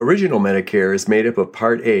Original Medicare is made up of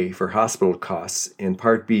Part A for hospital costs and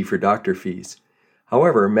Part B for doctor fees.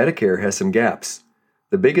 However, Medicare has some gaps.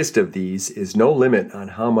 The biggest of these is no limit on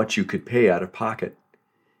how much you could pay out of pocket.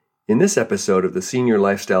 In this episode of the Senior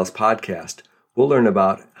Lifestyles Podcast, we'll learn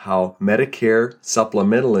about how Medicare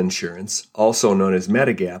supplemental insurance, also known as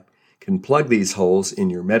Medigap, can plug these holes in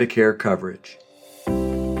your Medicare coverage.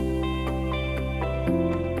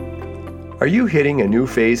 Are you hitting a new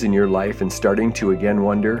phase in your life and starting to again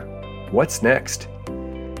wonder, what's next?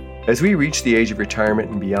 As we reach the age of retirement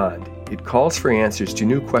and beyond, it calls for answers to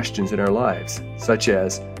new questions in our lives, such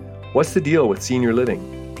as, what's the deal with senior living?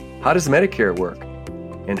 How does Medicare work?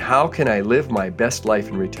 And how can I live my best life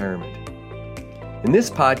in retirement? In this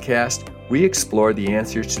podcast, we explore the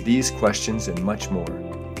answers to these questions and much more.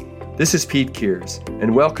 This is Pete Kears,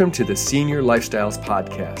 and welcome to the Senior Lifestyles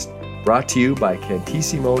Podcast, brought to you by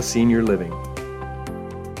Cantissimo Senior Living.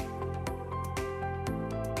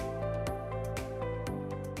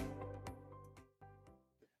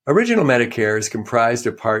 Original Medicare is comprised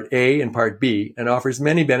of Part A and Part B and offers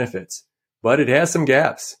many benefits, but it has some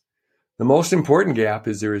gaps. The most important gap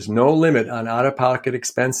is there is no limit on out-of-pocket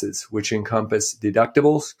expenses, which encompass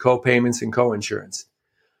deductibles, co-payments, and co-insurance.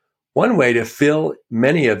 One way to fill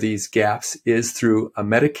many of these gaps is through a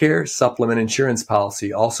Medicare supplement insurance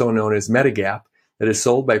policy, also known as Medigap, that is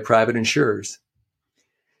sold by private insurers.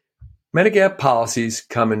 Medigap policies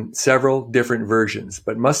come in several different versions,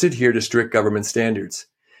 but must adhere to strict government standards.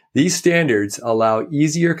 These standards allow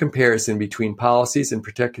easier comparison between policies and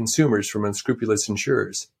protect consumers from unscrupulous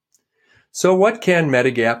insurers. So what can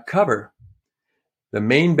Medigap cover? The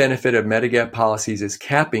main benefit of Medigap policies is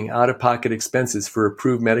capping out-of-pocket expenses for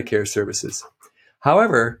approved Medicare services.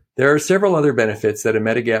 However, there are several other benefits that a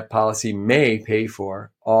Medigap policy may pay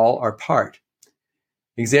for, all or part.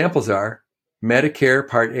 Examples are Medicare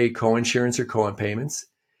Part A coinsurance or co-payments,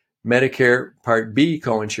 Medicare Part B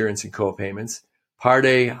coinsurance and co-payments, Part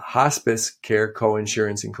A hospice care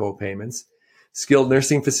coinsurance and co-payments, skilled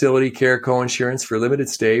nursing facility care coinsurance for limited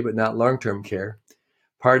stay but not long-term care,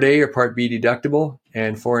 Part A or Part B deductible,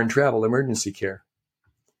 and foreign travel emergency care.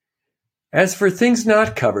 As for things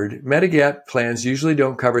not covered, Medigap plans usually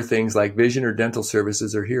don't cover things like vision or dental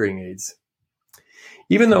services or hearing aids.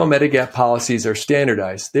 Even though Medigap policies are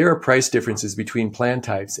standardized, there are price differences between plan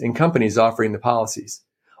types and companies offering the policies.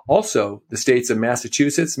 Also, the states of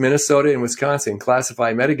Massachusetts, Minnesota, and Wisconsin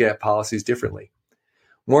classify Medigap policies differently.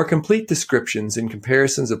 More complete descriptions and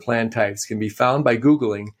comparisons of plan types can be found by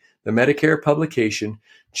Googling the Medicare publication,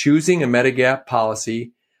 Choosing a Medigap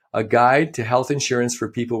Policy, a Guide to Health Insurance for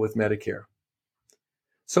People with Medicare.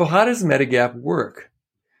 So how does Medigap work?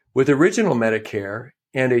 With original Medicare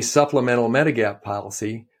and a supplemental Medigap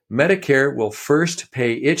policy, Medicare will first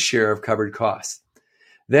pay its share of covered costs.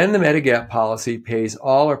 Then the Medigap policy pays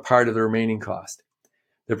all or part of the remaining cost.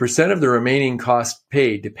 The percent of the remaining cost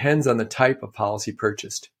paid depends on the type of policy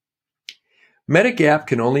purchased. Medigap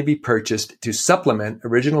can only be purchased to supplement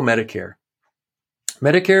original Medicare.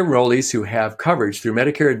 Medicare enrollees who have coverage through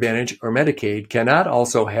Medicare Advantage or Medicaid cannot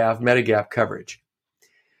also have Medigap coverage.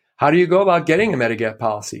 How do you go about getting a Medigap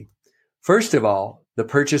policy? First of all, the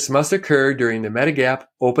purchase must occur during the Medigap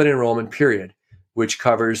open enrollment period, which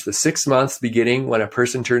covers the 6 months beginning when a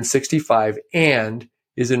person turns 65 and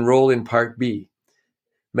is enrolled in Part B.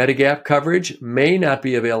 Medigap coverage may not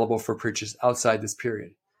be available for purchase outside this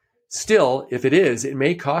period. Still, if it is, it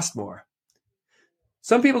may cost more.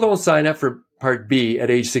 Some people don't sign up for Part B at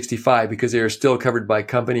age 65 because they are still covered by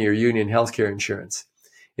company or union healthcare insurance.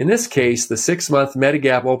 In this case, the 6-month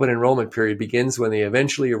Medigap open enrollment period begins when they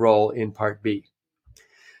eventually enroll in Part B.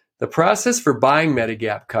 The process for buying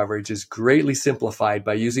Medigap coverage is greatly simplified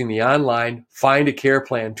by using the online Find a Care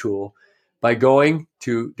Plan tool by going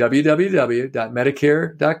to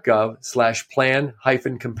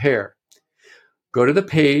www.medicare.gov/plan-compare. Go to the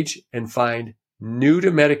page and find New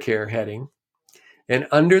to Medicare heading, and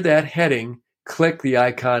under that heading, click the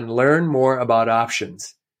icon Learn More About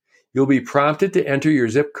Options. You'll be prompted to enter your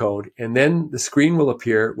zip code, and then the screen will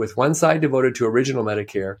appear with one side devoted to Original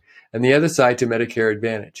Medicare and the other side to Medicare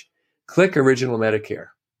Advantage. Click Original Medicare.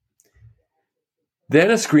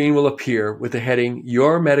 Then a screen will appear with the heading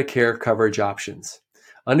Your Medicare Coverage Options.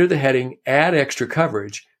 Under the heading Add Extra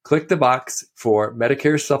Coverage, click the box for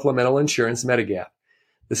Medicare Supplemental Insurance Medigap.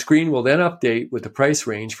 The screen will then update with the price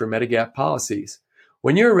range for Medigap policies.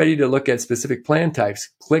 When you're ready to look at specific plan types,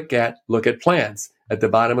 click at Look at Plans at the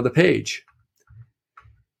bottom of the page.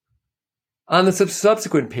 On the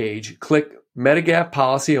subsequent page, click Medigap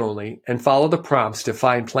Policy Only and follow the prompts to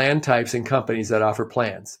find plan types and companies that offer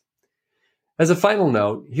plans. As a final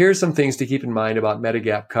note, here are some things to keep in mind about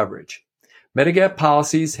Medigap coverage. Medigap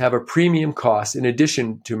policies have a premium cost in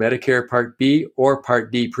addition to Medicare Part B or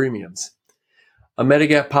Part D premiums. A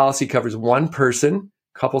Medigap policy covers one person.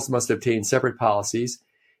 Couples must obtain separate policies.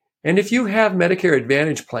 And if you have Medicare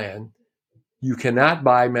Advantage plan, you cannot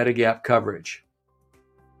buy Medigap coverage.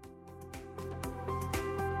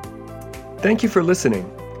 Thank you for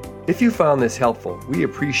listening. If you found this helpful, we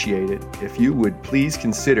appreciate it if you would please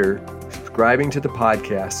consider subscribing to the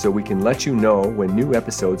podcast so we can let you know when new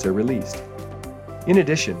episodes are released. In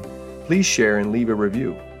addition, please share and leave a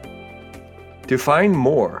review. To find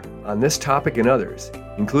more on this topic and others,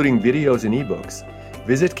 including videos and ebooks,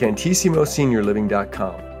 visit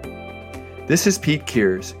cantissimoseniorliving.com. This is Pete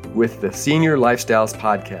Kears with the Senior Lifestyles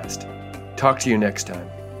Podcast. Talk to you next time.